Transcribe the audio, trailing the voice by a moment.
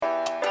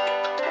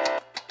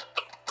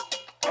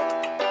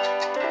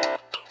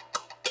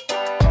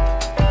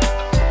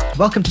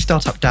Welcome to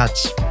Startup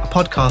Dads, a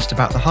podcast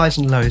about the highs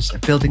and lows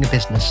of building a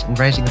business and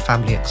raising a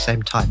family at the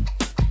same time.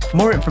 For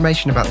more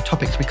information about the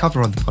topics we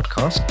cover on the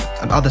podcast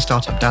and other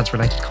Startup Dads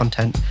related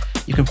content,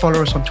 you can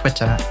follow us on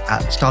Twitter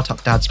at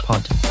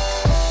StartupDadsPod.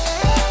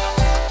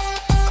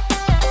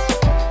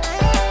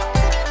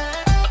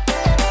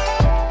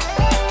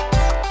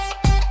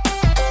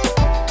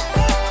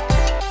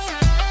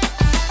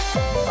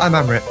 I'm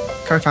Amrit,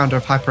 co-founder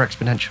of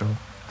Hyperexponential,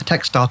 a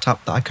tech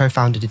startup that I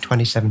co-founded in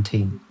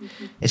 2017.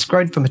 It's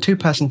grown from a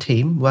two-person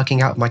team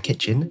working out of my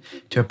kitchen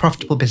to a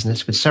profitable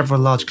business with several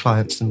large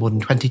clients and more than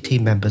 20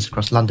 team members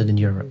across London and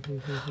Europe.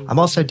 I'm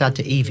also dad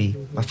to Evie,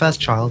 my first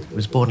child, who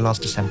was born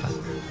last December.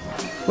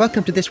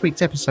 Welcome to this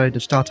week's episode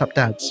of Startup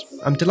Dads.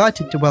 I'm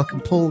delighted to welcome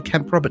Paul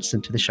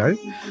Kemp-Robertson to the show.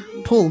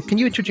 Paul, can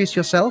you introduce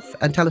yourself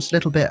and tell us a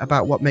little bit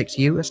about what makes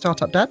you a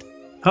startup dad?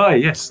 Hi,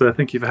 yes,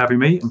 thank you for having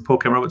me. I'm Paul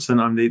Kemp-Robertson.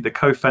 I'm the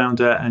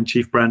co-founder and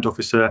chief brand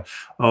officer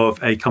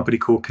of a company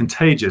called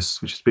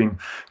Contagious, which has been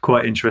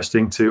quite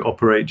interesting to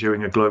operate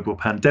during a global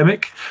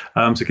pandemic.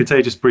 So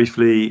Contagious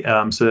briefly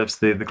serves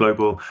the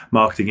global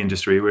marketing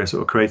industry. We're a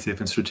sort of creative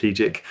and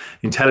strategic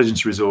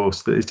intelligence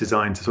resource that is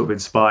designed to sort of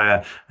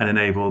inspire and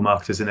enable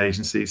marketers and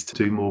agencies to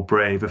do more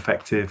brave,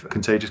 effective,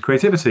 contagious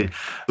creativity.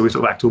 So we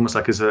sort of act almost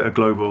like as a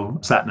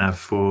global sat-nav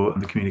for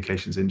the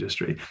communications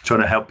industry,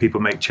 trying to help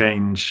people make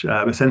change,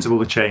 a sense of all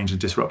the change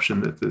and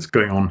disruption that's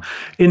going on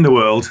in the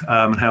world,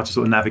 and how to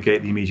sort of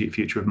navigate the immediate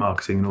future of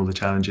marketing and all the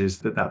challenges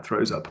that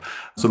throws up.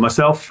 So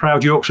myself,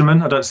 proud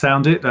Yorkshireman, I don't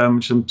sound it,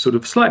 which I'm sort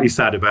of slightly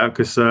sad about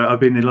because I've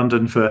been in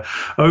London for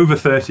over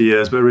 30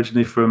 years, but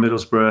originally from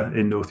Middlesbrough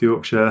in North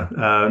Yorkshire,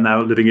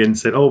 now living in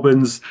St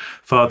Albans,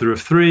 father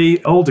of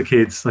three, older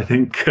kids, I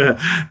think,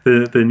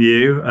 than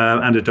you,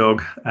 and a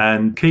dog,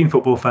 and keen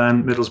football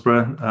fan,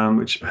 Middlesbrough,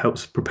 which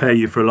helps prepare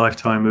you for a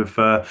lifetime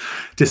of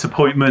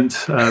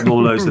disappointment,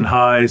 more lows than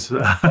highs.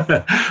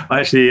 I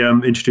actually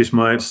introduced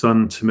my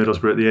son to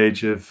Middlesbrough at the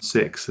age of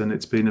 6, and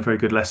it's been a very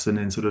good lesson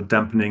in sort of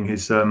dampening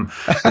his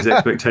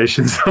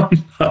expectations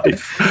on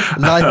life.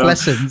 Life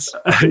lessons.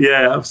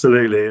 Yeah,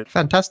 absolutely.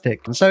 Fantastic.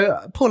 So,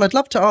 Paul, I'd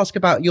love to ask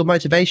about your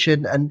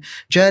motivation and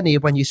journey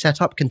when you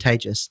set up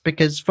Contagious,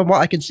 because from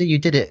what I can see, you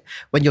did it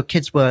when your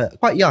kids were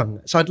quite young.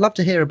 So I'd love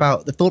to hear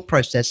about the thought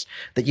process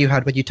that you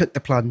had when you took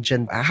the plunge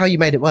and how you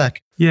made it work.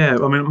 Yeah,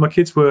 I mean, my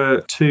kids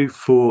were 2,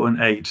 4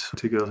 and 8,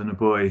 2 girls and a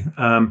boy.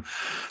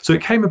 So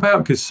it came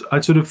about because I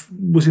sort of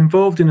was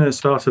involved in a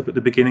startup at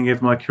the beginning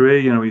of my career.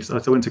 You know,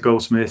 I went to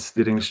Goldsmiths,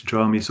 did English and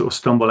drama. You sort of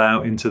stumble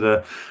out into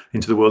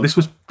the world. This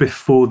was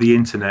before the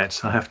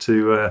internet, I have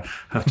to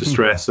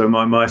stress. So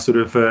my sort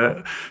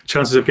of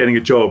chances of getting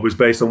a job was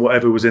based on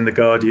whatever was in the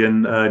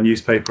Guardian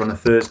newspaper on a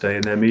Thursday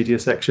in their media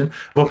section.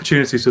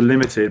 Opportunities were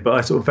limited, but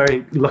I sort of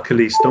very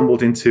luckily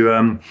stumbled into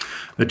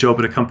a job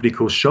at a company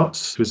called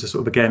Shots. It was a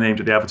sort of, again,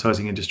 aimed at the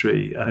advertising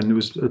industry, and it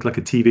was like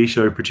a TV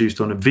show produced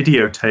on a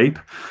videotape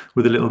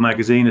with a little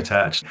magazine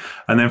attached.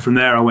 And then from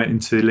there I went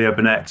into Leo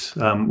Burnett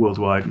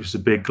Worldwide, which is a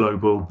big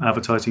global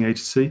advertising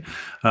agency,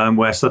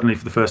 where suddenly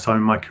for the first time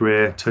in my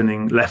career,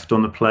 turning left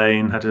on the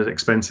plane, had an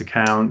expense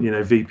account,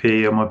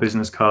 VP on my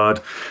business card,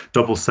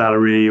 double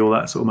salary, all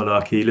that sort of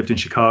malarkey. Lived in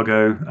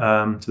Chicago,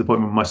 to the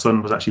point where my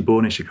son was actually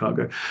born in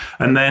Chicago.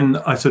 And then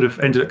I sort of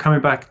ended up coming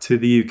back to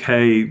the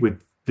UK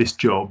with this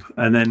job,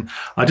 and then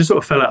I just sort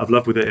of fell out of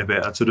love with it a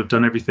bit. I'd sort of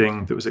done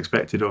everything that was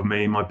expected of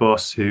me. My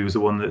boss, who was the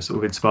one that sort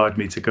of inspired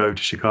me to go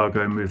to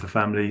Chicago and move the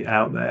family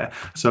out there,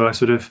 so I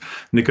sort of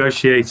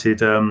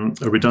negotiated a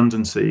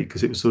redundancy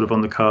because it was sort of on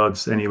the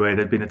cards anyway.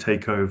 There'd been a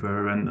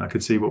takeover and I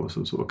could see what was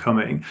sort of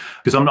coming,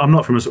 because I'm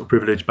not from a sort of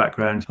privileged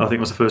background. I think I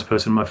was the first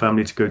person in my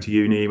family to go to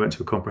uni, went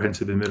to a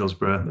comprehensive in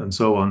Middlesbrough and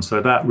so on.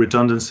 So that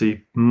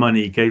redundancy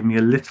money gave me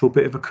a little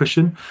bit of a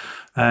cushion.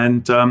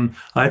 And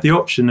I had the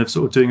option of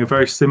sort of doing a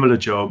very similar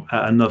job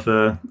at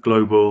another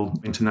global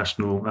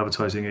international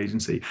advertising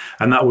agency.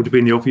 And that would have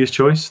been the obvious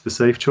choice, the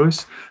safe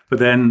choice. But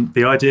then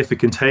the idea for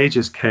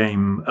Contagious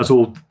came, as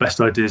all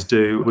best ideas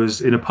do,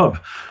 was in a pub,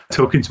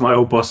 talking to my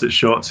old boss at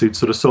Shots, who'd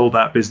sort of sold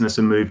that business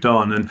and moved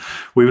on. And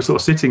we were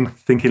sort of sitting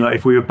thinking, like,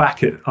 if we were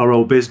back at our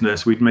old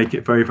business, we'd make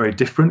it very, very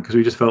different, because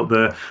we just felt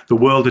the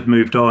world had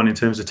moved on in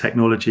terms of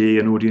technology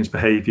and audience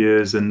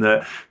behaviors, and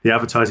that the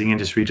advertising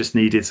industry just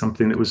needed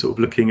something that was sort of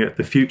looking at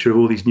the future of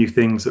all these new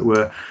things that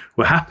were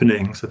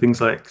happening. So things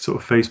like sort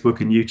of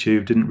Facebook and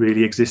YouTube didn't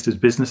really exist as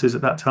businesses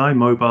at that time.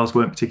 Mobiles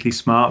weren't particularly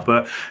smart,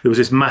 but there was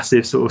this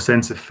massive sort of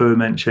sense of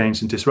ferment, change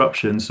and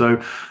disruption.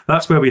 So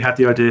that's where we had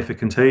the idea for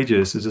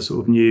Contagious as a sort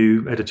of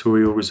new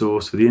editorial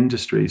resource for the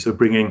industry. So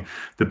bringing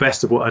the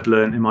best of what I'd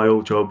learned in my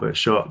old job at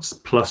Shots,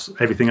 plus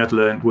everything I'd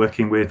learned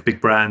working with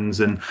big brands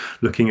and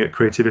looking at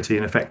creativity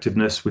and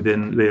effectiveness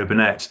within Leo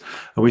Burnett.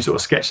 And we sort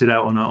of sketched it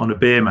out on a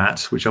beer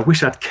mat, which I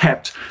wish I'd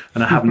kept,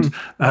 and I haven't.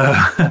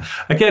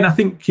 Again, I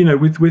think,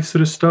 with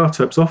sort of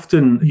startups,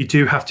 often you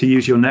do have to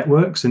use your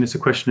networks, and it's a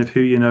question of who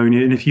you know.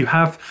 And if you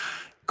have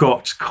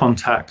got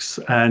contacts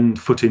and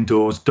foot in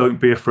doors,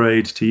 don't be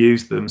afraid to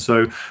use them.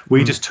 So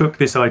we just took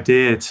this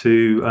idea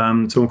to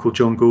someone called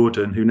John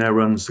Gordon, who now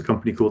runs a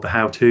company called the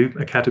How To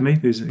Academy,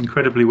 who's an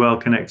incredibly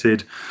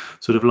well-connected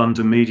sort of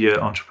London media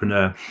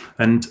entrepreneur.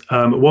 And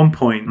at one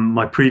point,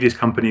 my previous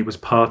company was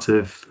part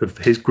of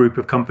his group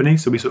of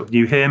companies. So we sort of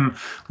knew him,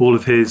 all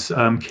of his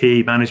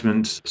key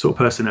management sort of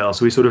personnel.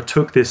 So we sort of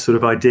took this sort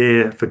of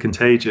idea for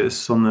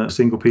Contagious on a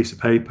single piece of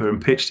paper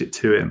and pitched it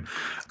to him,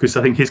 because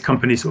I think his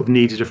company sort of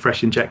needed a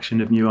fresh injection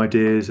of new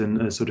ideas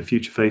and a sort of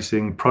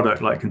future-facing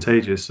product like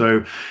Contagious.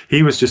 So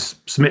he was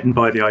just smitten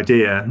by the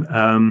idea,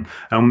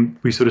 and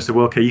we sort of said,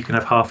 well, okay, you can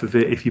have half of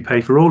it if you pay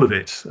for all of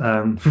it.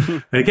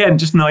 Again,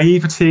 just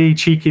naivety,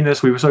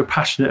 cheekiness. We were so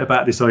passionate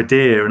about this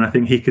idea, and I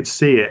think he could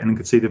see it and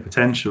could see the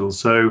potential.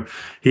 So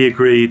he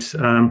agreed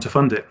to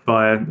fund it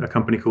by a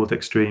company called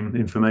Extreme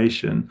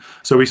Information.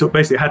 So we sort of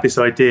basically had this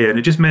idea, and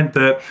it just meant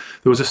that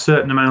there was a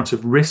certain amount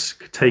of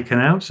risk taken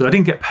out. So I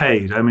didn't get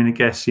paid. I mean, I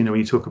guess, when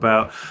you talk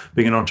about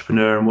being an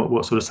entrepreneur and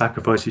what sort of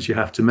sacrifices you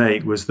have to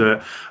make, was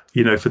that,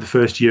 for the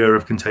first year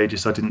of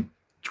Contagious, I didn't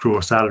draw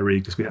a salary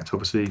because we had to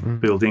obviously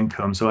build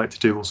income. So I had to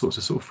do all sorts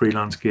of sort of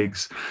freelance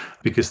gigs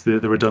because the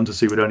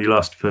redundancy would only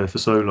last for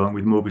so long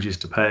with mortgages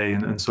to pay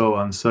and so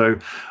on. So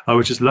I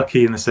was just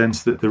lucky in the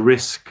sense that the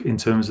risk in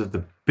terms of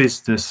the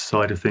business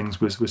side of things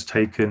was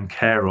taken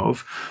care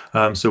of.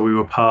 So we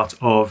were part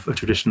of a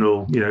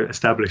traditional,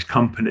 established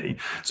company.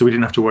 So we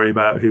didn't have to worry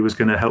about who was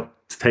going to help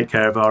to take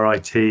care of our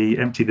IT,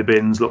 empty the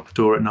bins, lock the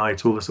door at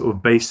night, all the sort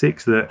of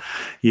basics that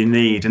you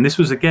need. And this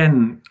was,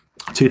 again,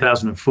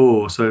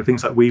 2004, so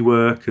things like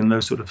WeWork and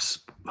those sort of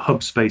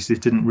hub spaces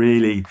didn't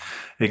really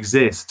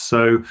exist.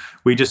 So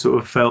we just sort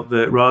of felt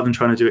that rather than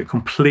trying to do it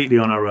completely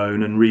on our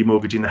own and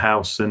remortgaging the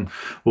house and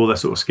all the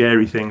sort of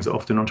scary things that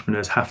often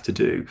entrepreneurs have to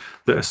do,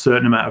 that a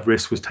certain amount of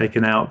risk was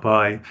taken out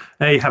by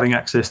having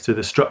access to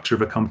the structure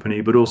of a company,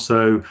 but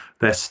also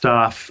their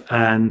staff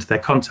and their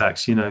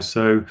contacts.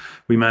 So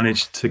we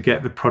managed to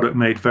get the product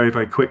made very,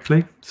 very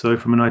quickly. So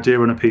from an idea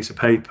on a piece of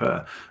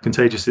paper,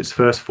 Contagious, its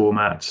first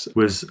format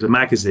was a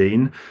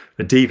magazine,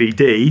 a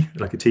DVD,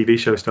 like a TV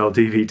show style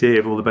DVD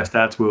of all the best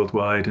ads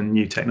worldwide and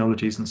new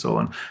technologies and so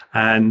on,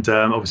 and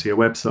obviously a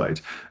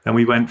website. And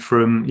we went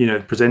from,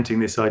 presenting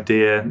this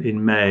idea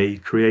in May,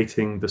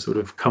 creating the sort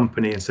of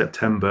company in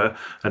September,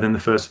 and then the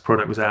first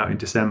product was out in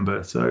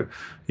December. So,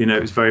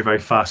 it was very, very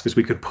fast because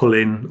we could pull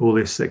in all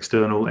this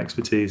external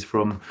expertise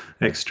from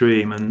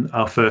Extreme. And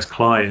our first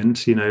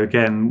client,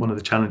 again, one of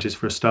the challenges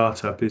for a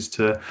startup is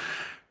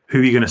who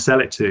are you going to sell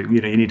it to?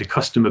 You need a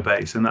customer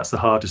base, and that's the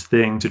hardest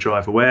thing to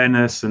drive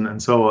awareness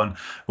and so on.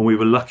 And we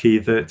were lucky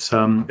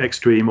that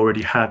Extreme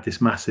already had this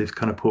massive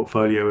kind of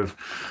portfolio of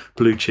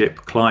blue chip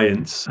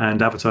clients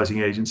and advertising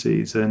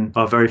agencies. And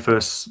our very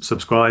first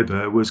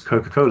subscriber was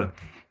Coca-Cola,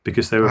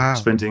 because they were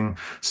spending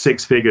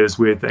six figures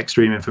with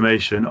Extreme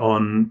Information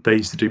they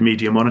used to do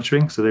media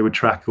monitoring. So they would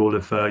track all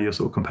of your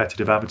sort of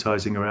competitive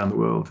advertising around the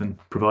world and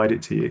provide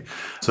it to you.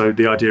 So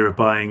the idea of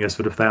buying a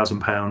sort of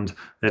 £1,000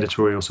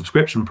 editorial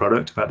subscription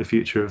product about the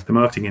future of the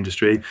marketing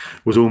industry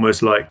was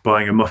almost like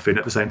buying a muffin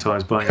at the same time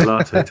as buying a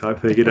latte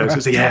type thing, So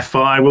it's like, yeah,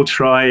 fine, we'll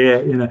try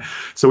it,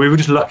 So we were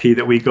just lucky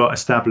that we got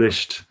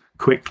established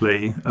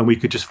quickly, and we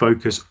could just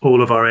focus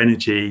all of our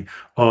energy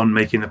on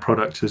making the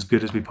product as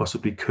good as we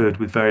possibly could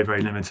with very,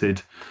 very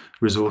limited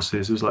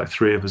resources. It was like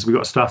three of us. We've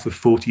got a staff of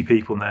 40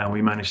 people now, and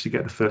we managed to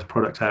get the first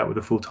product out with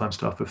a full-time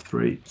staff of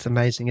 3. It's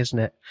amazing, isn't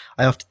it?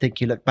 I often think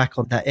you look back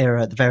on that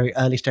era at the very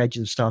early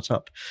stages of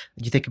startup,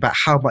 and you think about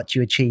how much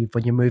you achieve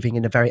when you're moving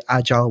in a very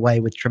agile way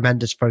with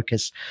tremendous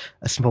focus,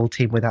 a small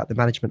team without the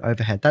management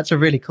overhead. That's a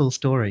really cool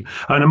story.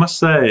 And I must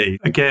say,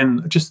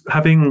 again, just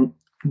having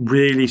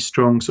really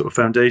strong sort of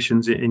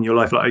foundations in your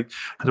life. Like,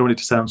 I don't want it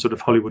to sound sort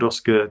of Hollywood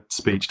Oscar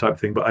speech type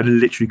thing, but I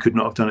literally could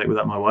not have done it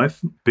without my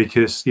wife,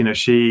 because,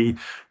 she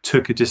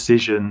took a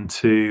decision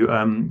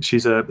to,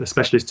 she's a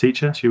specialist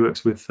teacher. She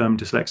works with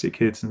dyslexic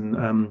kids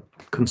and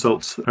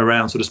consults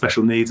around sort of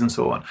special needs and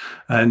so on.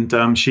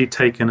 And she'd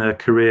taken a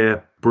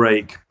career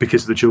break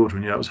because of the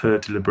children. It was her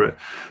deliberate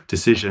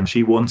decision.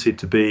 She wanted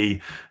to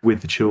be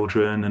with the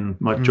children, and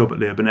my job at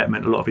Leo Burnett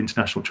meant a lot of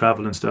international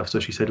travel and stuff.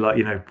 So she said,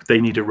 they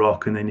need a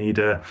rock and they need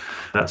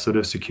that sort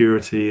of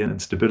security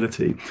and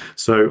stability.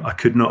 So I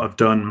could not have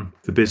done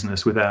the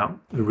business without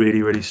a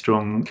really, really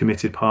strong,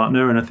 committed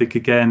partner. And I think,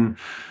 again,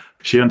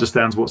 she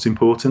understands what's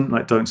important,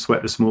 like don't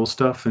sweat the small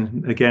stuff.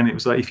 And again, it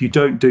was like, if you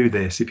don't do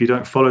this, if you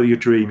don't follow your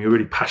dream, you're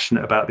really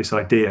passionate about this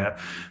idea,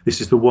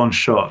 this is the one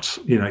shot.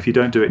 If you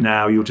don't do it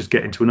now, you'll just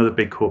get into another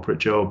big corporate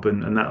job,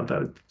 and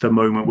that the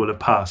moment will have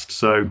passed.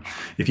 So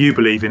if you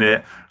believe in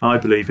it, I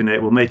believe in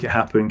it, we'll make it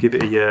happen, give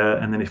it a year.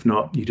 And then if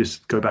not, you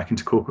just go back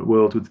into corporate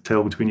world with the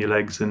tail between your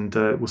legs, and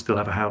we'll still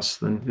have a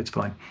house, and it's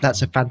fine.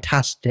 That's a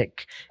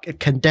fantastic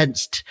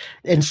condensed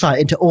insight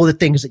into all the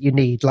things that you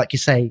need. Like you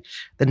say,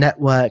 the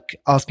network,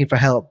 asking for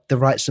help, the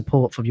right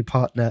support from your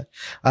partner.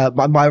 I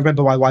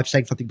remember my wife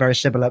saying something very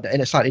similar in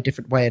a slightly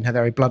different way, in her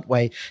very blunt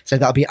way. So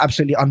that'll be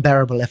absolutely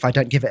unbearable if I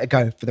don't give it a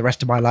go for the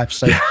rest of my life.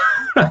 So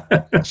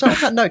So on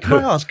that note, can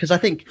I ask, because I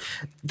think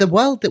the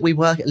world that we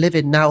live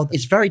in now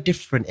is very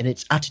different in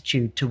its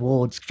attitude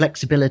towards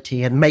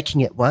flexibility and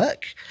making it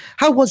work.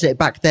 How was it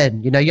back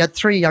then? You had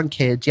 3 young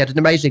kids, you had an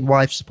amazing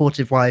wife,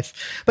 supportive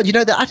wife, but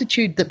the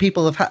attitude that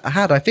people have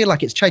had, I feel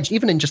like it's changed.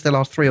 Even in just the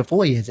last 3 or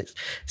 4 years, it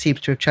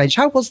seems to have changed.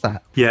 How was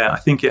that? Yeah, I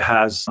think it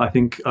has. I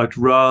think I'd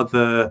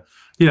rather...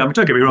 don't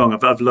get me wrong.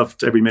 I've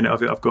loved every minute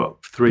of it. I've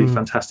got 3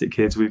 fantastic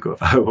kids. We've got,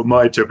 well,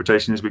 my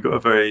interpretation is we've got a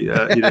very,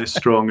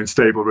 strong and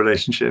stable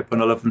relationship,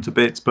 and I love them to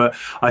bits. But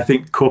I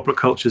think corporate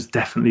culture's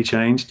definitely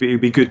changed. It'd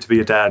be good to be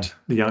a dad,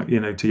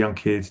 to young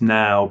kids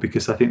now,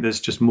 because I think there's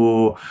just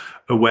more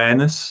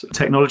awareness.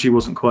 Technology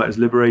wasn't quite as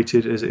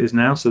liberated as it is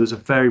now, so there's a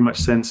very much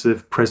sense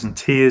of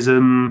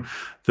presenteeism,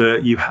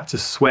 that you had to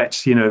sweat,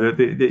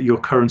 that your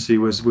currency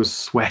was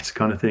sweat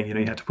kind of thing.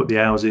 You had to put the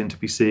hours in to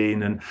be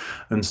seen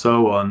and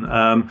so on.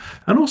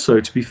 And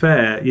also, to be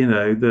fair,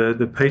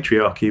 the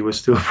patriarchy was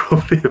still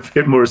probably a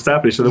bit more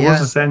established. So there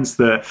was a sense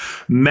that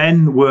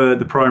men were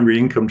the primary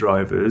income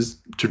drivers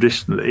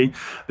traditionally,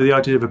 the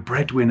idea of a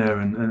breadwinner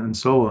and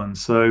so on.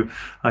 So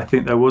I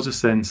think there was a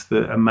sense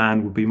that a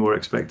man would be more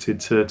expected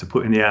to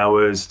put in the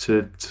hours,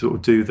 to sort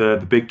of do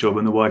the big job,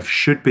 and the wife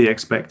should be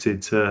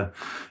expected to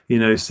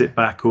sit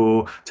back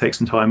or take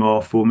some time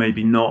off, or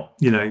maybe not,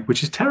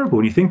 which is terrible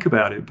when you think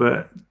about it.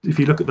 But if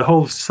you look at the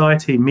whole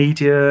society,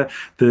 media,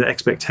 the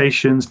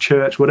expectations,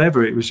 church,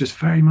 whatever, it was just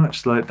very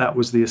much like that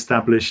was the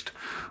established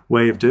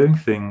way of doing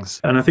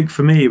things. And I think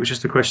for me, it was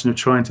just a question of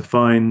trying to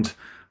find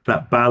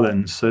that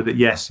balance, so that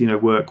yes,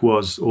 work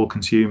was all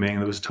consuming.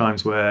 There was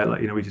times where,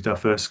 we did our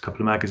first couple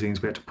of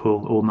magazines, we had to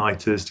pull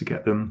all-nighters to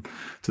get them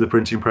to the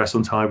printing press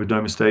on time with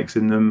no mistakes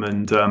in them.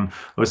 And I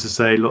was to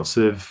say, lots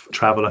of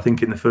travel. I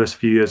think in the first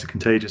few years of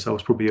Contagious, I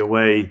was probably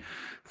away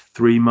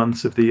 3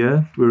 months of the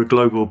year. We're a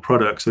global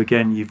product, so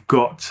again, you've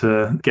got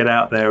to get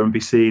out there and be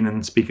seen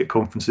and speak at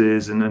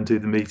conferences and do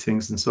the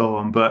meetings and so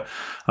on. But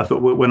I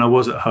thought when I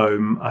was at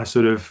home,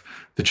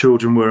 the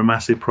children were a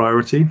massive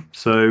priority.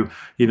 So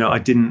I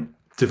didn't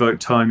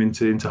devote time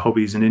into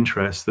hobbies and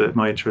interests. That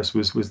my interest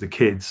was the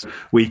kids.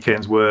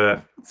 Weekends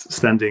were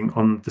standing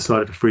on the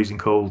side of a freezing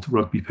cold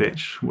rugby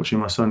pitch, watching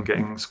my son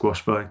getting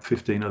squashed by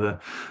 15 other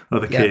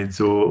kids,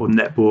 or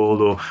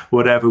netball or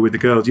whatever with the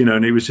girls,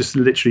 and it was just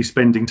literally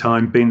spending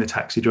time being the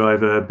taxi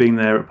driver, being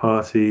there at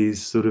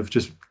parties, sort of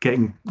just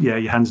getting your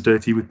hands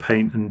dirty with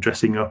paint and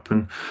dressing up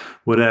and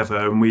whatever.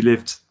 And we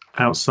lived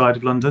outside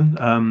of London,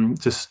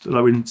 just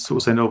like we're in sort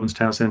of St Albans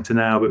town centre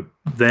now, but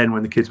then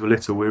when the kids were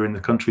little, we were in the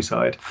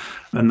countryside,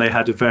 and they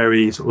had a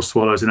very sort of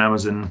Swallows and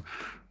Amazon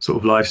sort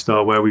of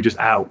lifestyle where we just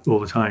out all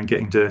the time,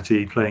 getting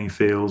dirty, playing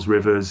fields,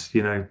 rivers,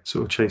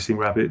 sort of chasing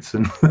rabbits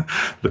and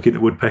looking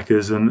at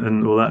woodpeckers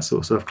and all that sort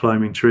of stuff,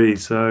 climbing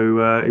trees.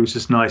 So it was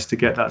just nice to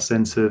get that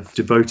sense of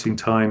devoting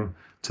time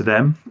to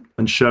them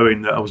and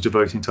showing that I was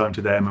devoting time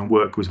to them, and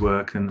work was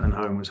work and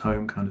home was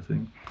home kind of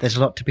thing. There's a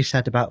lot to be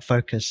said about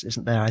focus,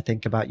 isn't there? I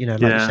think about,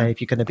 like you say,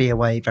 if you're going to be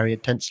away very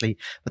intensely,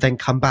 but then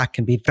come back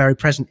and be very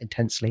present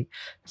intensely,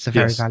 it's a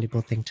very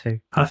valuable thing too.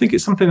 I think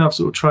it's something I've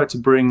sort of tried to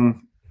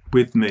bring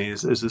with me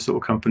as the sort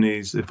of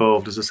companies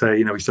evolved. As I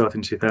say, we started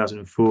in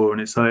 2004, and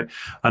it's like,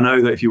 I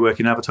know that if you work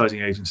in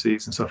advertising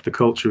agencies and stuff, the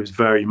culture is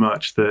very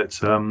much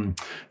that,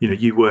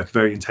 you work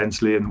very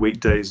intensely, and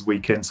weekdays,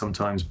 weekends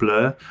sometimes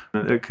blur.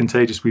 And at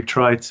Contagious, we've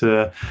tried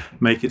to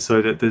make it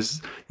so that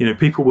there's,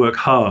 people work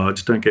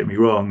hard, don't get me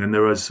wrong, and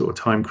there are sort of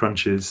time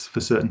crunches for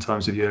certain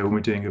times of year when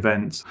we're doing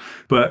events,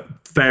 but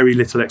very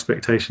little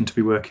expectation to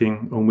be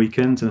working on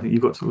weekends. And I think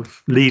you've got to sort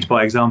of lead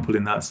by example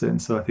in that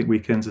sense. So I think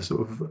weekends are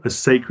sort of as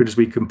sacred as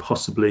we can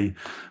possibly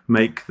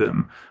make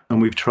them.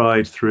 And we've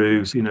tried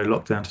through,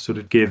 lockdown to sort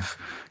of give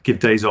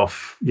days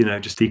off,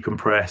 just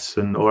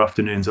decompress, or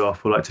afternoons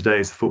off, or like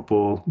today is the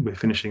football, we're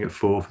finishing at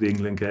 4 for the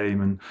England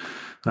game and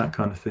that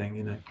kind of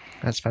thing,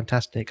 That's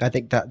fantastic. I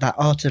think that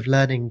art of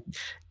learning,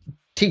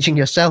 teaching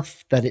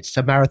yourself that it's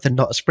a marathon,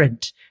 not a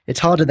sprint. It's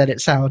harder than it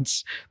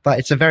sounds, but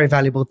it's a very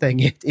valuable thing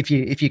if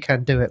you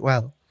can do it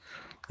well.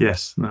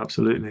 Yes,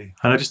 absolutely.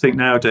 And I just think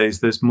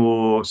nowadays there's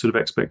more sort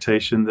of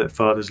expectation that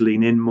fathers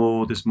lean in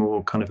more. There's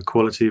more kind of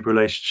equality of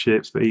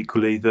relationships, but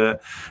equally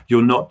that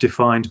you're not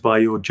defined by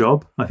your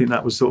job. I think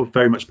that was sort of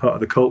very much part of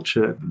the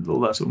culture,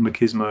 all that sort of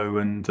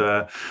machismo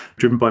and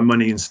driven by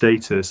money and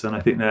status. And I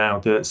think now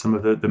that some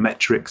of the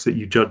metrics that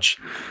you judge,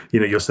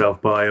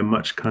 yourself by are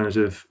much kind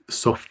of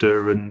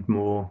softer and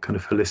more kind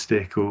of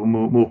holistic, or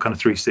more kind of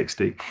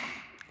 360.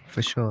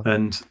 For sure.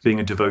 And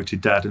being a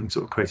devoted dad and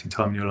sort of creating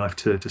time in your life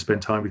to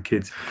spend time with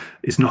kids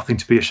is nothing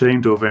to be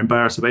ashamed of or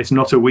embarrassed about. It's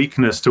not a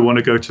weakness to want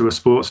to go to a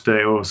sports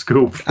day or a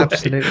school play.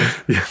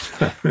 Absolutely.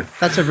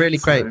 That's a really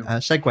great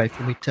segue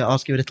for me to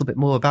ask you a little bit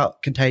more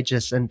about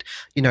Contagious and,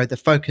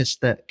 the focus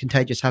that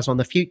Contagious has on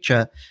the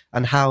future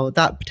and how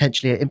that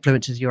potentially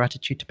influences your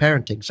attitude to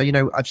parenting. So,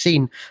 I've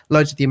seen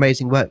loads of the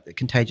amazing work that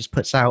Contagious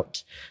puts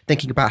out,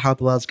 thinking about how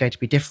the world's going to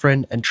be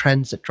different and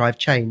trends that drive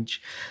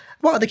change.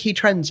 What are the key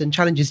trends and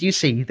challenges you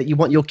see that you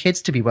want your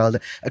kids to be well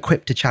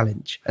equipped to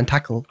challenge and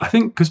tackle? I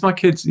think because my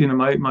kids,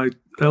 my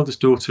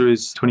eldest daughter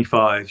is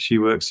 25.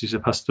 She's a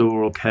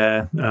pastoral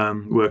care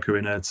worker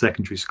in a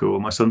secondary school.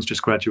 My son's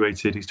just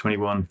graduated. He's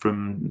 21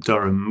 from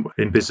Durham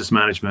in business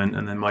management.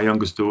 And then my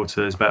youngest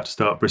daughter is about to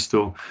start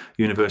Bristol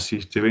University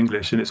to do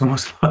English. And it's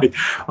almost like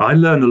I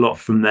learn a lot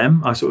from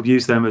them. I sort of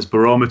use them as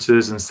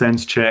barometers and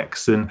sense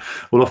checks, and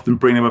will often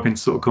bring them up in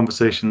sort of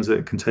conversations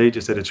at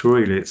Contagious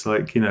editorially. It's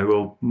like,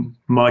 well,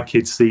 my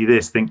kids see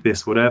this, think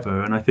this,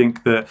 whatever. And I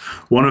think that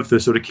one of the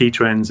sort of key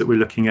trends that we're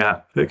looking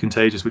at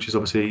Contagious, which is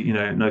obviously,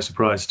 no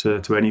surprise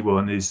to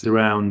anyone, is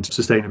around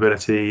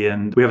sustainability.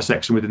 And we have a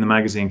section within the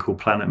magazine called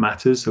Planet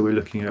Matters. So we're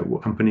looking at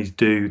what companies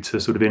do to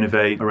sort of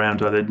innovate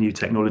around either new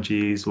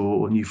technologies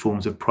or new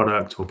forms of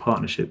product or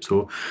partnerships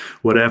or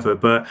whatever.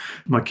 But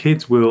my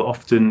kids will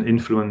often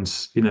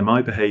influence,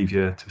 my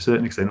behavior to a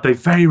certain extent. They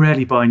very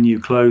rarely buy new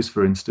clothes,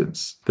 for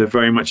instance. They're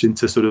very much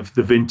into sort of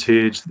the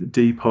vintage, the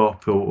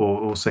Depop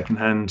or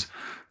secondhand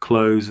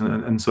clothes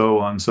and so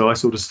on. So I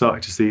sort of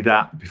started to see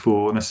that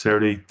before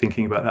necessarily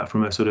thinking about that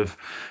from a sort of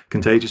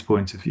Contagious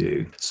point of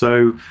view.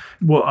 So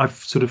what I've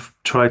sort of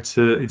tried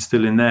to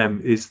instill in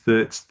them is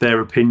that their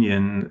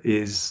opinion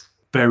is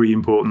very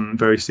important,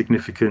 very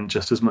significant,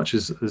 just as much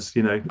as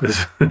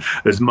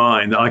as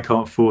mine, that I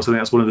can't force. I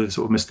think that's one of the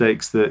sort of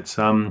mistakes that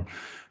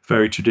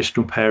very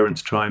traditional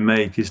parents try and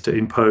make, is to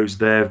impose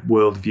their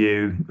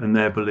worldview and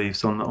their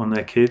beliefs on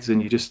their kids,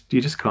 and you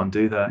just can't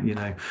do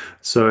that,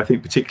 So I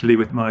think particularly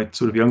with my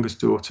sort of youngest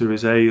daughter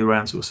is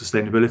around sort of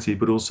sustainability,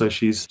 but also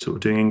she's sort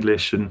of doing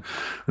English and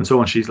so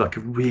on. She's like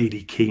a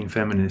really keen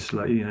feminist,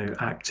 like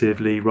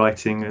actively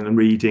writing and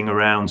reading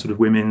around sort of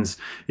women's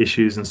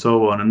issues and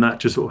so on, and that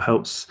just sort of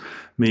helps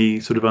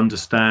me sort of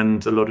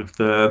understand a lot of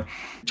the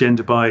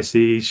gender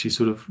biases. She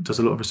sort of does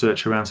a lot of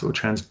research around sort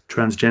of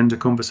transgender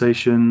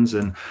conversations,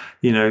 and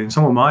in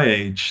someone my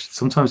age,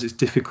 sometimes it's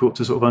difficult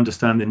to sort of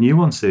understand the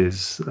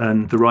nuances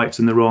and the rights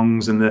and the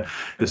wrongs and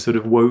the sort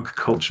of woke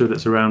culture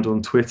that's around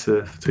on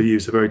Twitter, to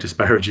use a very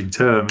disparaging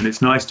term. And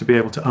it's nice to be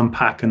able to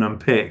unpack and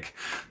unpick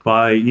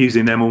by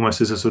using them almost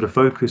as a sort of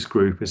focus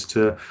group as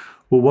to,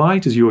 well, why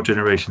does your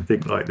generation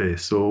think like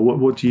this? Or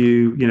what do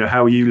you,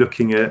 how are you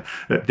looking at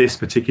this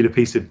particular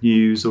piece of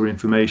news or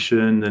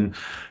information? And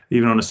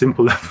even on a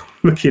simple level,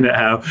 looking at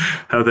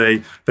how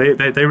they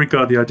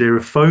regard the idea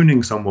of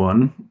phoning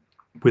someone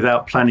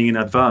without planning in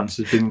advance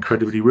as being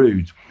incredibly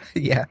rude.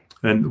 Yeah.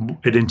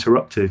 And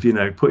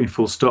interruptive, putting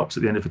full stops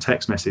at the end of a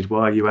text message.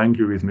 Why are you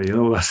angry with me? And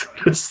all that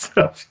sort of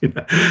stuff.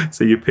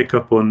 So you pick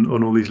up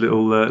on all these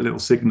little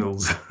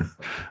signals.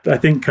 I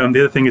think the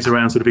other thing is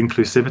around sort of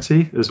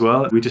inclusivity as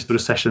well. We just did a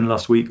session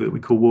last week that we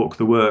call Walk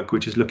the Work,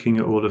 which is looking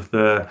at all of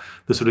the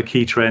sort of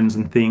key trends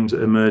and themes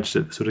that emerged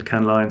at the sort of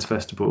Cannes Lions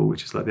Festival,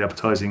 which is like the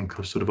advertising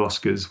sort of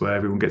Oscars, where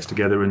everyone gets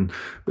together and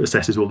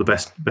assesses all the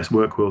best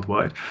work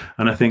worldwide.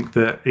 And I think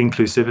that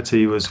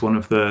inclusivity was one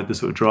of the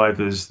sort of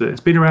drivers that it's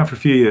been around for a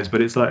few years, but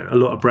it's like a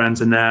lot of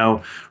brands are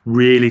now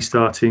really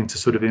starting to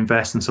sort of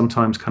invest, and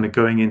sometimes kind of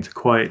going into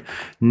quite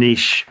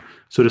niche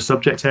sort of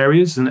subject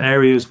areas and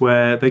areas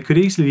where they could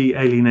easily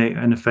alienate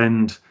and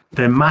offend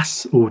their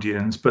mass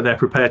audience, but they're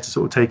prepared to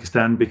sort of take a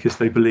stand because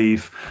they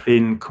believe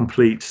in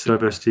complete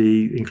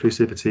diversity,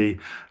 inclusivity,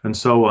 and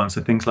so on.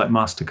 So things like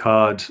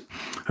MasterCard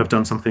have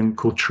done something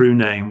called True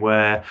Name,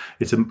 where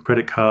it's a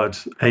credit card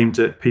aimed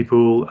at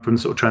people from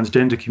the sort of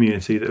transgender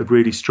community that have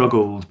really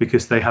struggled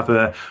because they have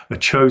a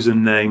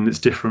chosen name that's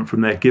different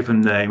from their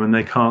given name, and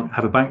they can't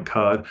have a bank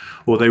card,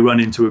 or they run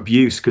into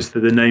abuse because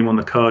the name on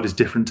the card is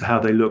different to how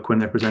they look when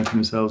they're presenting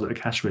themselves at a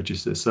cash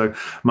register. So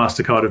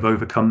MasterCard have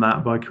overcome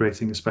that by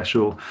creating a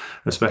special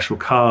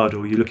card.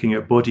 Or you're looking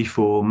at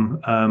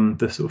Bodyform,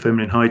 the sort of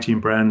feminine hygiene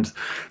brand.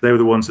 They were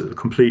the ones that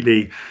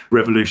completely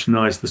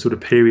revolutionized the sort of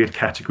period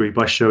category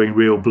by showing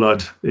real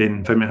blood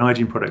in feminine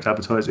hygiene product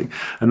advertising.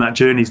 And that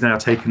journey's now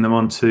taken them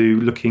on to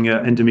looking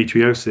at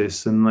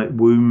endometriosis and like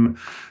womb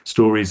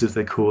stories, as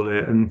they call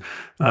it, and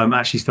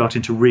actually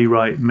starting to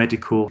rewrite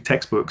medical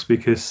textbooks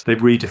because they've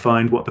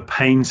redefined what the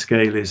pain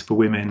scale is for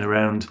women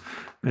around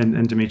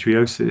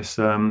endometriosis,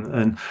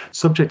 and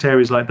subject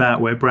areas like that,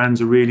 where brands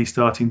are really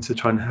starting to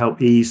try and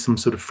help ease some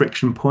sort of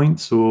friction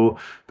points, or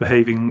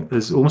behaving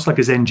as almost like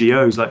as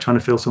NGOs, like trying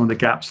to fill some of the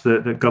gaps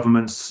that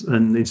governments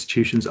and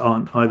institutions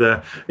aren't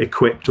either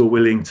equipped or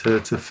willing to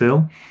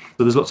fill.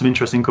 So there's lots of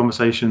interesting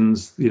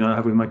conversations, I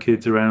have with my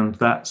kids around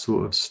that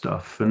sort of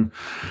stuff. And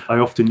I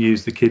often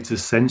use the kids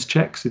as sense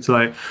checks. It's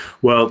like,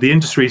 well, the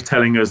industry is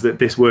telling us that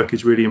this work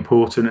is really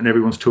important and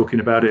everyone's talking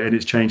about it and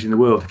it's changing the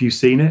world. Have you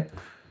seen it?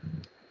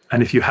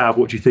 And if you have,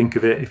 what do you think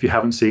of it? If you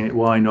haven't seen it,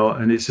 why not?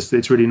 And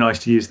it's really nice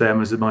to use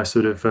them as my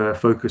sort of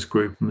focus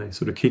group. And they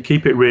sort of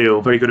keep it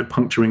real, very good at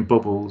puncturing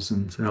bubbles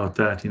and say, oh,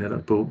 Dad,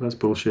 that's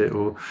bullshit,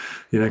 or,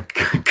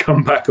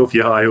 come back off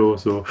your high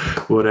horse or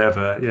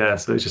whatever. Yeah,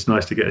 so it's just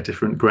nice to get a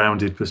different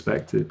grounded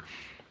perspective.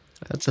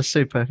 That's a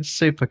super,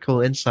 super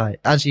cool insight.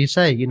 As you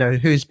say,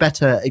 who's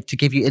better to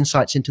give you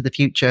insights into the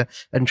future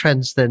and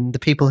trends than the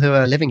people who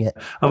are living it?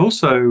 I've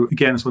also,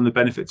 again, it's one of the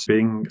benefits of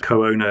being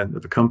co-owner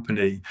of a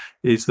company,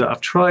 is that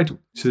I've tried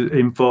to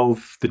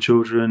involve the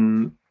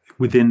children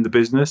within the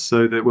business,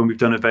 so that when we've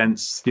done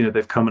events,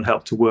 they've come and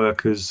helped to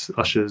work as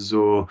ushers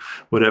or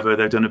whatever.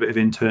 They've done a bit of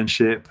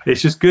internship.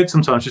 It's just good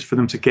sometimes just for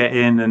them to get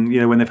in and,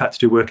 when they've had to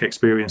do work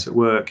experience at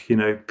work,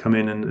 come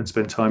in and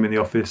spend time in the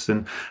office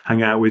and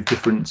hang out with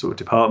different sort of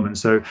departments.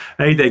 So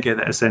they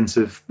get a sense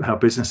of how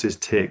businesses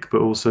tick,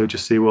 but also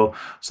just see, well,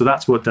 so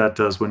that's what Dad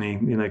does when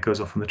he, goes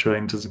off on the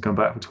train, doesn't come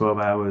back for 12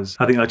 hours.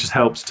 I think that just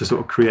helps to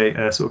sort of create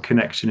a sort of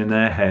connection in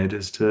their head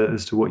as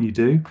to what you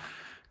do.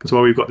 Because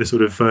while we've got this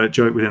sort of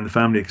joke within the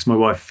family, because my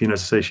wife, as I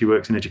say, she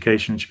works in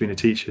education, she's been a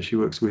teacher, she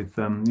works with,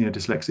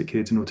 dyslexic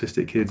kids and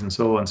autistic kids and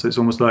so on. So it's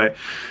almost like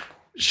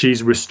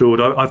she's restored.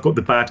 I've got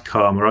the bad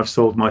karma. I've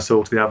sold my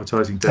soul to the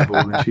advertising devil,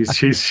 and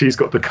she's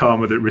got the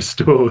karma that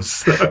restores.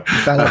 So,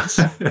 balance.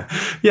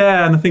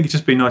 Yeah, and I think it's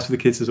just been nice for the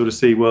kids to sort of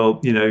see,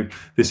 well,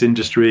 this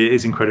industry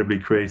is incredibly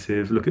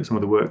creative. Look at some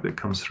of the work that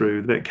comes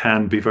through that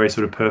can be very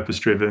sort of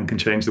purpose-driven, can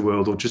change the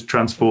world, or just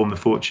transform the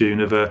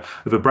fortune of a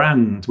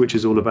brand, which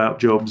is all about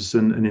jobs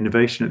and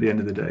innovation at the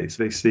end of the day.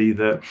 So they see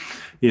that,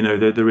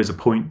 there is a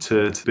point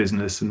to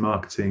business and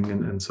marketing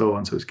and so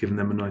on. So it's given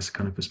them a nice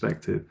kind of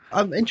perspective.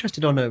 I'm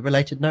interested on a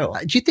related note.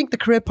 Do you think the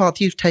career path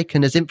you've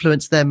taken has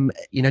influenced them?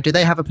 Do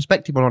they have a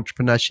perspective on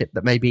entrepreneurship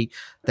that maybe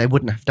they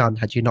wouldn't have done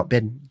had you not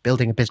been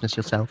building a business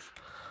yourself?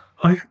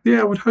 I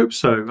would hope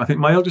so. I think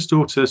my eldest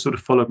daughter sort of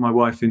followed my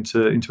wife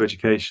into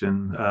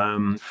education.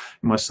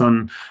 My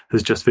son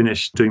has just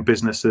finished doing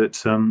business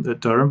at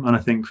Durham, and I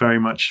think very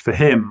much for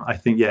him,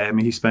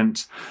 he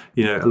spent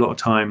a lot of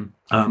time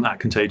at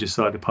Contagious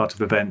side, a part of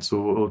events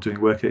or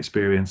doing work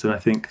experience. And I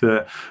think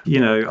that,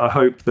 I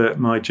hope that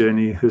my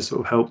journey has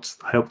sort of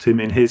helped him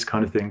in his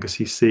kind of thing, because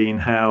he's seen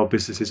how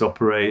businesses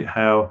operate,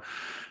 how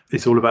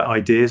it's all about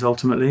ideas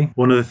ultimately.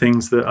 One of the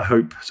things that I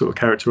hope sort of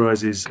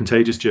characterises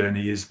Contagious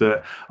journey is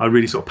that I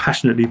really sort of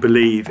passionately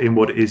believe in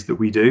what it is that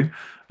we do.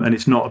 And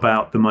it's not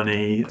about the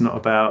money, it's not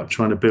about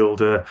trying to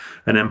build an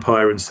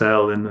empire and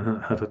sell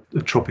and have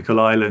a tropical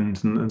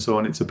island and so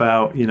on. It's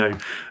about,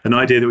 an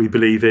idea that we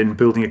believe in,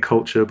 building a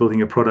culture,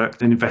 building a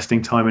product, and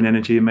investing time and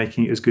energy and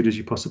making it as good as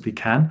you possibly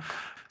can.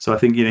 So I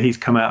think, he's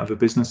come out of a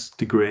business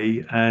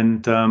degree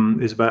and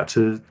is about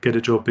to get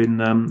a job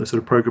in a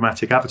sort of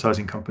programmatic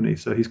advertising company.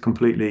 So he's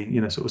completely,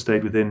 sort of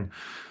stayed within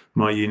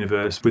my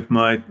universe. With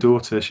my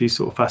daughter, she's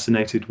sort of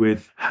fascinated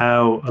with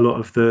how a lot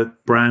of the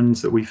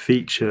brands that we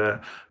feature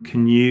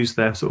can use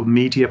their sort of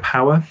media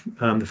power.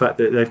 The fact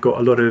that they've got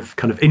a lot of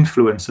kind of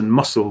influence and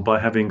muscle by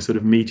having sort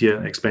of media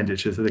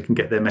expenditure, so they can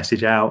get their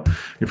message out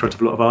in front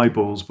of a lot of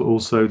eyeballs, but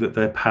also that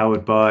they're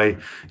powered by,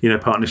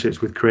 partnerships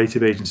with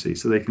creative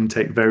agencies, so they can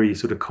take very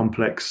sort of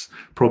complex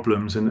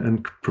problems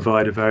and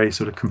provide a very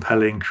sort of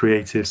compelling,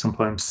 creative,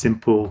 sometimes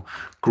simple,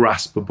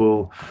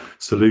 graspable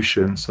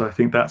solution. So I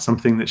think that's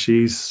something that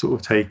she's sort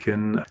of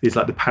taken, is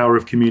like the power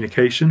of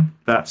communication.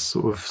 That's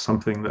sort of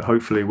something that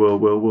hopefully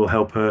will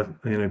help her,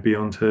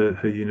 beyond her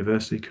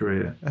university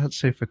career. That's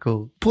super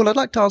cool. Paul, I'd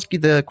like to ask you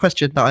the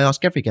question that I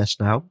ask every guest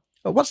now.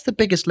 What's the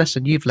biggest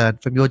lesson you've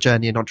learned from your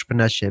journey in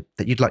entrepreneurship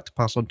that you'd like to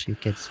pass on to your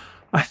kids?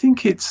 I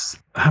think it's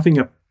having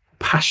a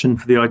passion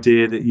for the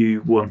idea that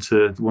you want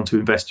to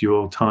invest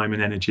your time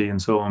and energy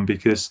and so on,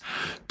 because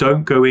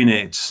don't go in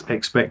it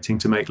expecting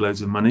to make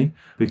loads of money.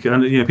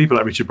 Because people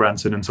like Richard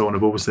Branson and so on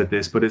have always said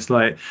this, but it's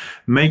like,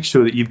 make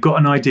sure that you've got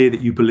an idea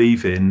that you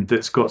believe in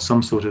that's got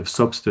some sort of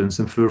substance.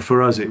 And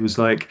for us, it was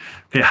like,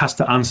 it has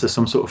to answer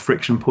some sort of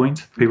friction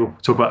point. People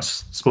talk about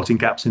spotting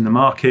gaps in the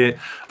market.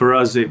 For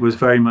us, it was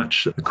very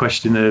much a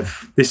question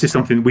of, this is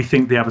something we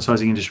think the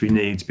advertising industry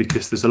needs,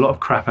 because there's a lot of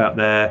crap out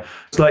there.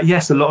 It's like,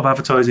 yes, a lot of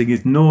advertising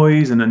is noise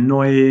and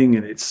annoying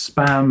and it's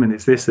spam and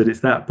it's this and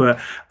it's that, but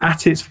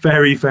at its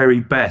very, very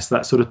best,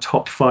 that sort of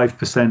top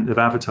 5% of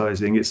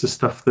advertising, it's the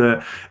stuff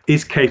that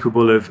is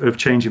capable of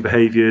changing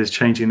behaviors,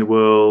 changing the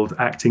world,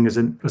 acting as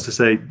I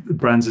say,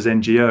 brands as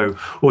NGO,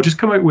 or just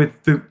come out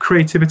with the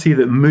creativity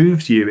that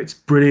moves you. It's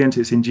brilliant,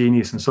 it's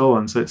ingenious and so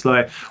on. So it's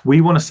like,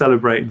 we want to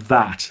celebrate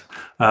that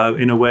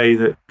in a way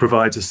that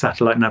provides a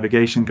satellite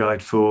navigation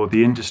guide for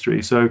the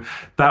industry. So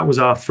that was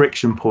our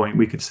friction point.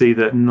 We could see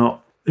that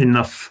not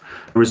enough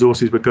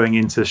resources were going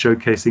into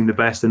showcasing the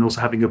best and also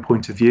having a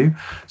point of view.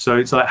 So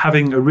it's like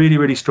having a really,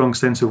 really strong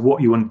sense of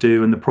what you want to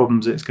do and the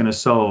problems it's going to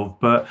solve,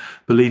 but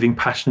believing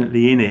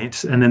passionately in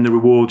it. And then the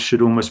reward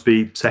should almost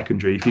be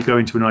secondary. If you go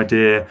into an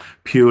idea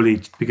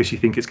purely because you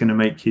think it's going to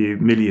make you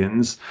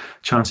millions,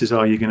 chances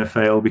are you're going to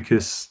fail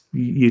because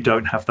you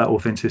don't have that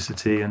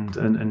authenticity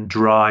and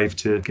drive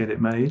to get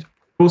it made.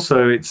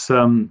 Also, it's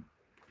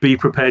be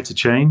prepared to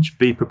change,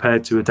 be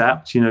prepared to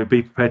adapt,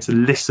 be prepared to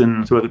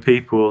listen to other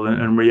people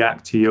and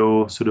react to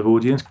your sort of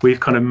audience.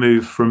 We've kind of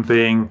moved from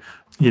being,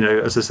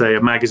 as I say,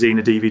 a magazine,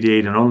 a DVD,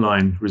 and an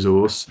online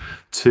resource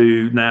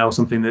to now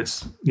something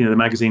that's, the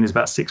magazine is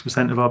about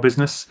 6% of our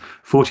business,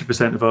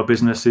 40% of our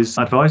business is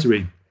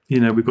advisory.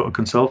 We've got a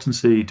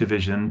consultancy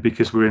division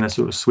because we're in a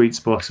sort of sweet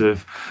spot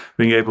of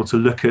being able to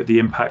look at the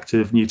impact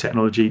of new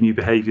technology, new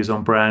behaviors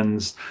on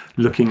brands,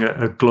 looking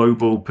at a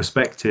global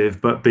perspective,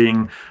 but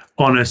being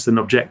honest and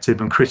objective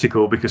and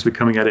critical because we're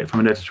coming at it from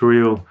an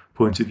editorial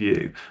point of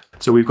view.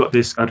 So we've got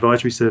this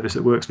advisory service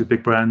that works with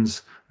big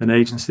brands and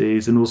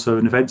agencies, and also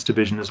an events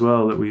division as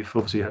well that we've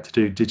obviously had to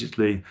do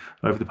digitally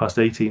over the past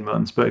 18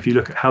 months. But if you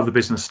look at how the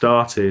business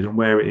started and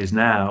where it is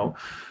now,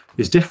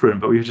 it's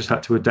different, but we've just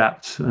had to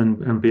adapt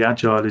and be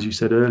agile, as you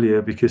said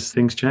earlier, because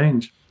things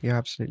change. You're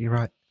absolutely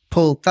right.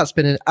 Paul, that's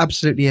been an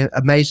absolutely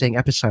amazing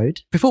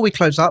episode. Before we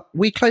close up,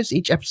 we close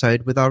each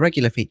episode with our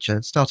regular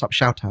feature, Startup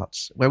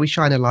Shoutouts, where we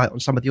shine a light on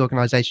some of the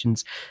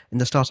organisations in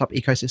the startup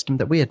ecosystem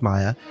that we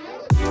admire.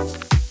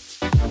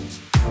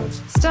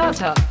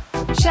 Startup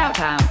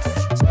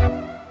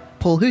Shoutouts.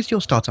 Paul, who's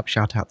your startup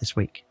shoutout this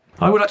week?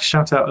 I would like to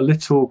shout out a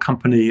little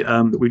company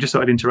that we just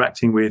started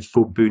interacting with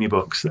called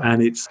Booniebox.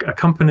 And it's a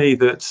company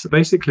that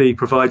basically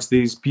provides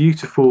these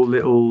beautiful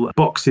little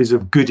boxes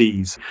of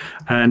goodies.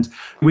 And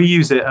we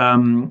use it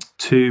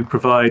to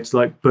provide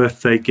like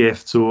birthday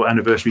gifts or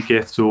anniversary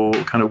gifts or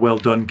kind of well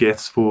done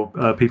gifts for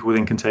people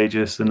within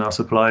Contagious and our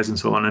suppliers and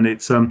so on. And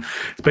it's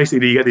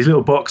basically you get these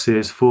little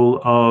boxes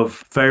full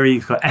of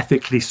very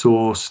ethically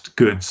sourced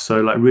goods.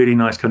 So like really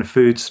nice kind of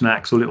food,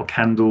 snacks or little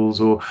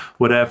candles or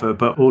whatever.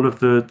 But all of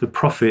the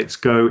profits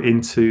go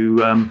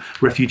into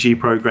refugee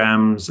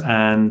programs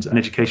and an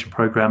education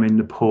program in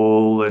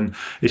Nepal, and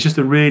it's just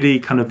a really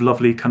kind of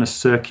lovely kind of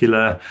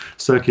circular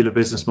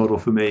business model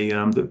for me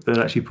that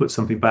actually puts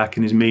something back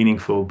and is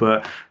meaningful.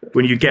 But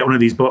when you get one of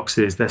these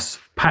boxes, there's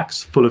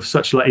packs full of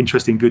such like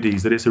interesting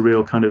goodies that it's a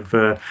real kind of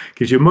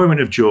gives you a moment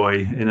of joy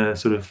in a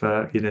sort of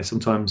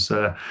sometimes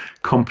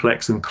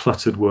complex and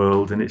cluttered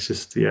world. And it's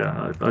just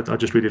I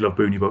just really love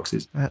Boonie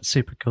boxes. That's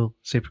super cool,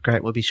 super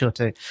great. We'll be sure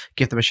to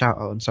give them a shout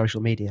out on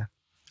social media.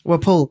 Well,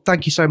 Paul,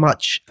 thank you so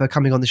much for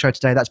coming on the show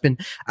today. That's been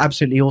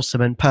absolutely awesome,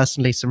 and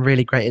personally some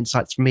really great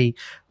insights for me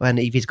when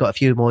Evie's got a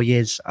few more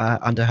years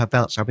under her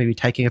belt. So I'll be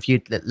taking a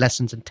few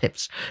lessons and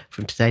tips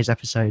from today's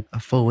episode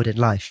of Forward in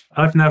Life.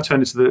 I've now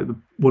turned into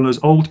one of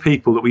those old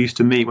people that we used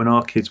to meet when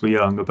our kids were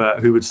young, about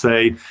who would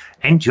say,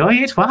 enjoy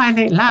it while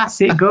it lasts,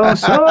 it goes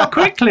so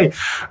quickly.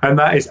 And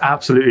that is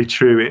absolutely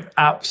true. It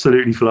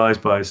absolutely flies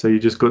by. So you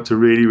just got to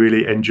really,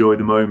 really enjoy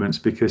the moments,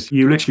 because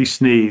you literally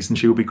sneeze and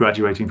she will be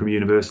graduating from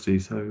university.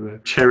 So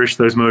cherish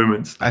those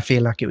moments. I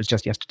feel like it was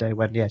just yesterday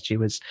when, she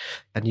was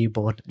a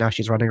newborn. Now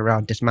she's running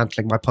around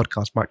dismantling my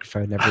podcast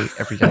microphone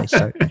every day.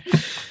 So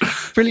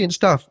brilliant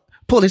stuff.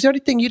 Paul, is there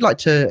anything you'd like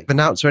to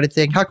announce or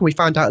anything? How can we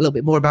find out a little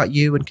bit more about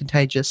you and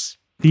Contagious?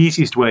 The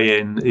easiest way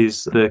in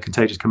is the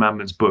Contagious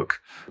Commandments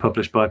book,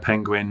 published by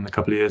Penguin a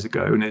couple of years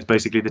ago. And it's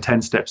basically the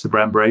 10 steps to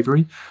brand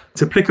bravery.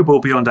 It's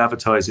applicable beyond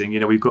advertising.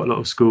 We've got a lot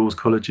of schools,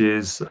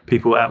 colleges,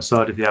 people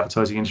outside of the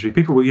advertising industry.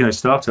 People,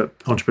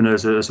 startup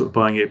entrepreneurs are sort of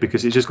buying it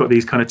because it's just got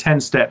these kind of 10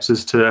 steps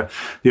as to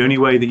the only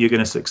way that you're going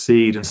to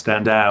succeed and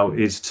stand out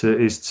is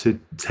to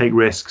take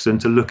risks and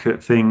to look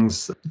at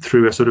things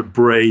through a sort of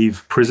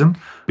brave prism.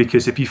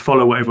 Because if you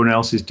follow what everyone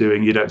else is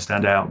doing, you don't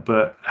stand out.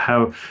 But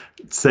how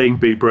saying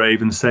be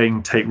brave and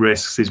saying take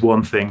risks is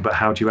one thing, but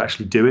how do you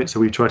actually do it? So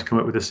we tried to come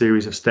up with a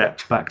series of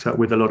steps backed up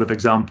with a lot of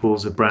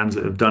examples of brands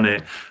that have done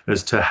it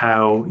as to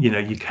how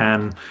you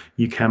can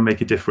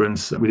make a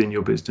difference within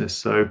your business.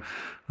 So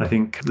I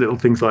think little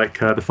things like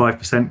the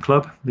 5%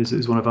 Club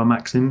is one of our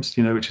maxims,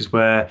 which is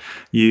where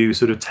you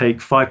sort of take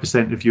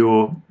 5% of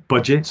your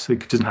budget. So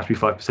it doesn't have to be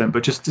 5%,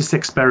 but just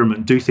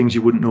experiment, do things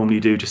you wouldn't normally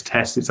do, just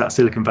test. It's that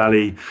Silicon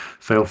Valley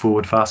fail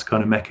forward fast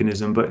kind of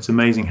mechanism, but it's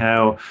amazing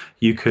how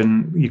you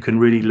can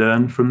really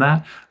learn from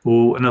that.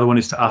 Or another one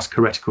is to ask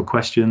heretical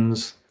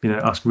questions.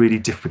 Ask really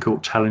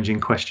difficult, challenging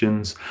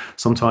questions,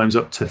 sometimes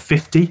up to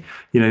 50.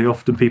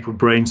 Often people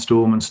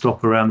brainstorm and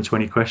stop around the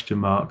 20 question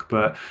mark.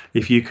 But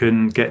if you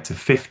can get to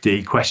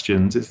 50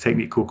 questions, it's a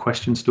technique called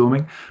question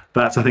storming.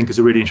 That, I think, is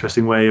a really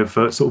interesting way of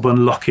sort of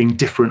unlocking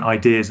different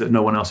ideas that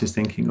no one else is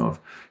thinking of,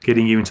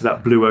 getting you into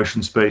that blue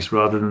ocean space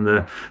rather than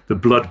the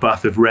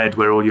bloodbath of red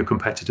where all your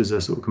competitors are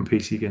sort of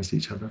competing against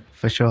each other.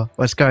 For sure.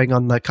 What's going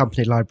on the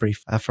company library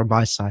from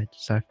my side.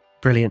 So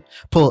brilliant.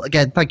 Paul,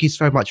 again, thank you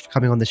so much for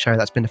coming on the show.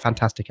 That's been a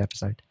fantastic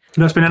episode.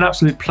 No, it's been an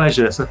absolute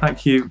pleasure. So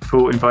thank you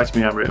for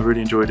inviting me, Amrit. I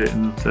really enjoyed it,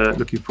 and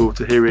looking forward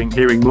to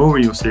hearing more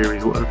in your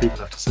series, what other people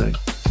have to say.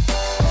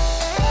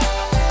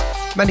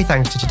 Many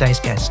thanks to today's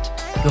guest.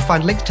 You'll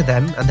find links to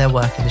them and their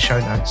work in the show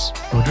notes.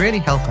 It would really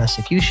help us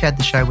if you shared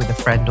the show with a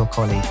friend or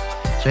colleague.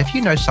 So if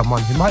you know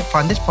someone who might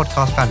find this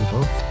podcast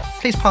valuable,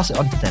 please pass it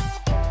on to them.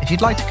 If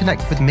you'd like to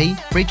connect with me,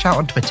 reach out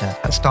on Twitter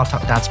at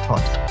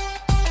StartupDadsPod.